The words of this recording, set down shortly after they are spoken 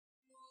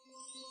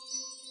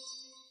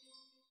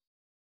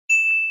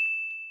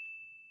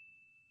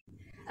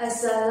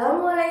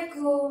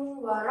Assalamualaikum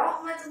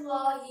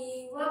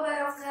warahmatullahi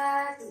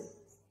wabarakatuh.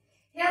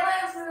 Hello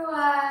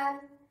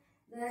everyone,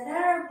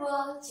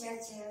 venerable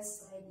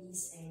judges,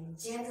 ladies and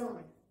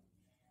gentlemen.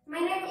 My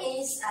name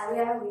is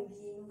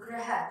Wibi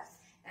Nugraha.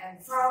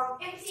 I'm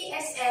from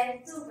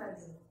MTsN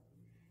 2.2.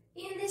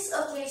 In this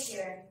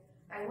occasion,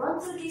 I want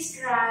to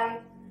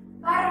describe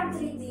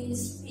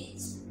PARANGTRITIS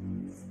Beach.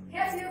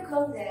 Have you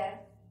gone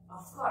there?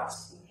 Of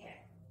course you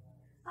have.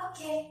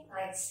 Okay,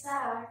 let's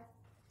start.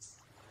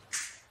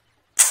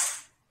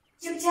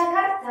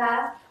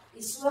 Yogyakarta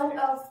is one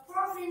of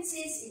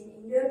provinces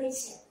in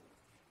Indonesia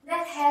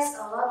that has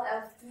a lot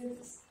of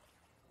beauties.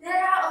 There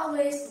are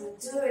always new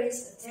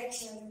tourist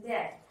attractions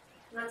there.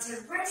 Not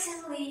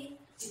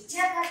surprisingly,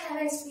 Yogyakarta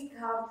has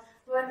become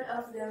one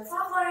of the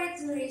favorite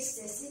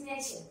tourist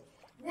destinations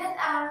that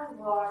are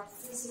worth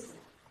visiting.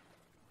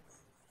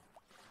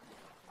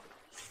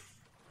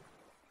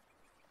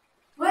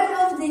 One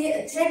of the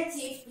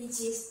attractive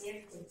beaches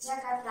near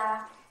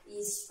Yogyakarta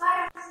is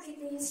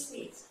PARANGTRITIS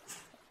Beach.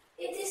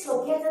 It is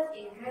located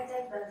in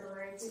Kretek Bantul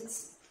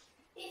Regency.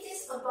 It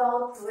is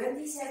about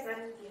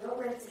 27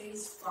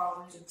 kilometers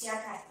from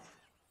Yogyakarta.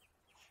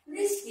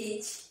 This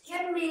beach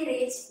can be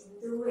reached in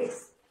two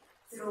ways,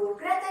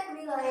 through Kretek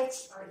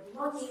village or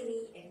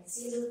Imogiri and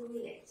Siluk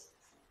village.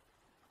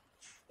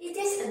 It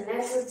is a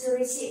natural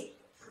tourism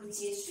which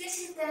is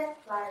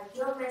visited by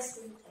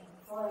domestic and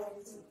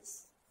foreign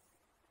tourists.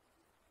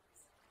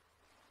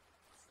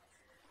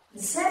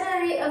 The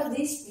scenery of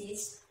this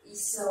beach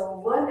is so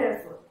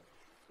wonderful.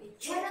 It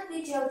cannot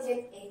be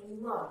judged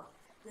anymore.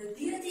 The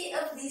beauty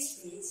of this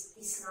beach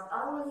is not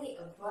only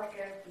a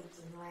border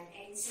between land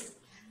and sea,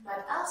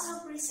 but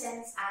also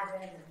presents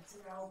other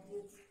natural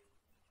beauty.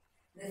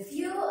 The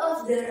view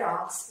of the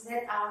rocks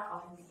that are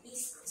on the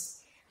east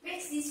coast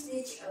makes this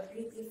beach a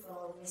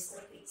beautiful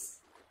masterpiece.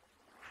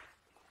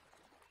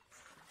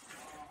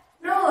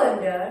 No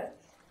wonder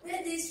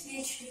that this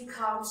beach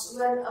becomes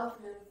one of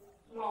the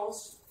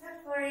most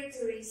favorite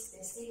tourist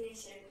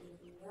destinations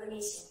in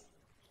Indonesia.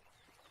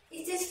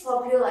 It is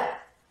popular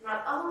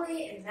not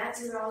only in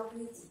natural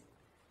beauty,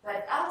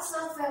 but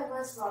also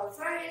famous for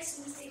various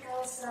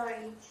mystical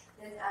stories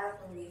that are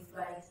believed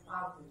by the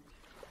public.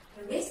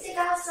 The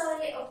mystical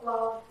story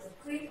about the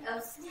Queen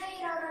of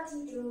Nyai Roro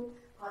Kidul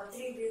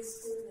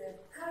contributes to the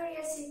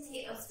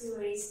curiosity of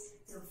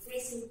tourists to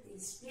visit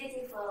this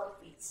beautiful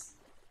beach.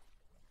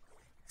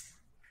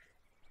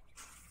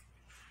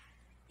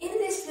 In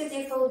this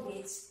beautiful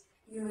beach,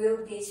 you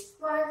will be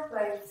spoiled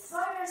by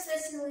various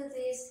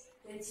facilities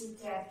that you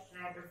can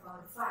ride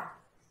for fun.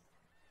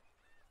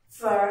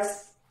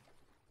 First,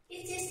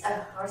 it is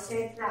a horse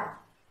ride now.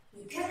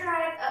 You can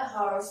ride a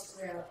horse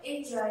while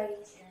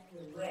enjoying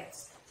the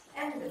waves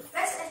and the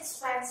vast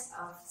expanse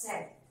of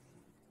sand.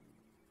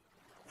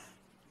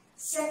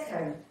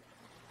 Second,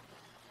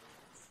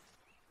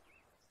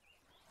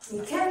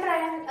 you can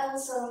rent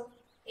also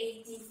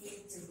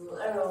ATV to go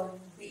around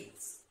the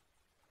beach.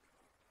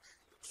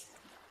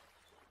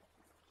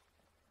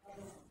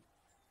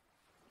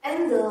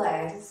 And the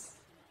lands,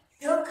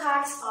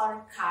 go-karts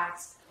or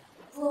carts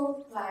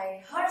pulled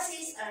by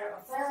horses are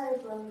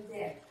available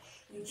there.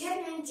 You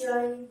can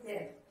enjoy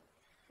them.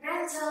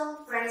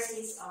 Rental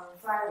prices are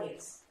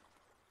various.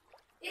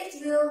 It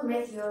will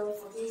make your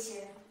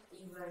vacation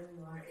even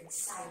more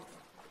exciting.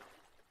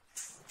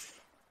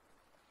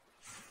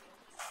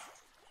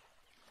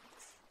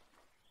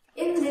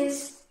 In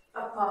this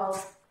about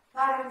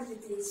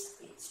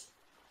PARANGTRITIS Beach.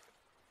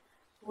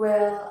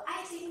 Well,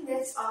 I think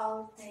that's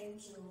all.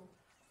 Thank you.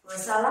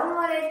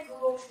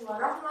 Wassalamualaikum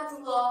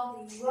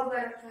warahmatullahi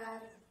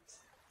wabarakatuh.